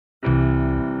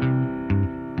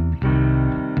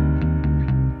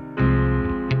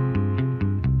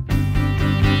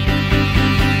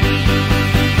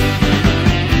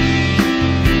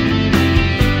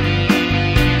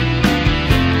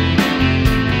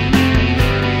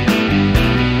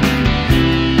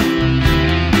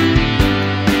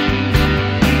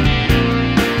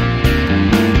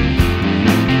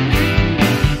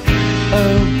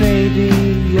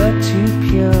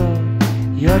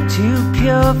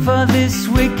for this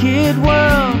wicked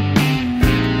world.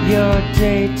 Your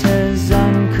data's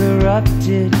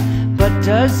uncorrupted, but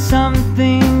does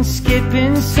something skip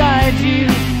inside you?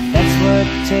 That's what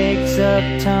takes up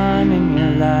time in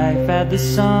your life. Add the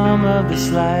sum of the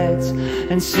slides,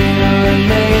 and sooner or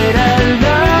later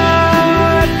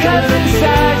love comes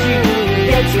inside you,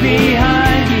 gets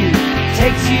behind you,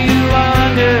 takes you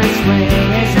under its wing.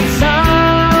 Is it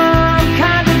some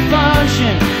kind of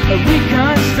function, a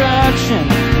reconstruction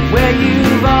of where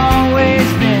you've always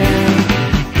been?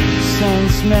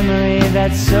 Sense memory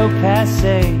that's so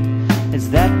passé, is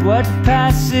that what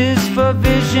passes for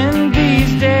vision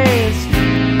these days?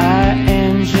 I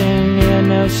engineer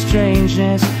no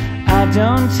strangeness, I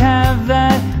don't have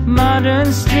that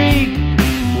modern streak.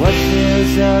 What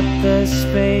fills up the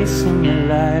space in your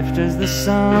life? Does the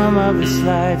sum of the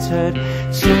slides hurt?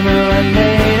 Sooner or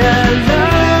later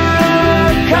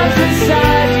love comes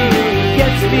inside you,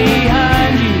 gets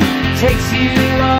behind you, takes you on.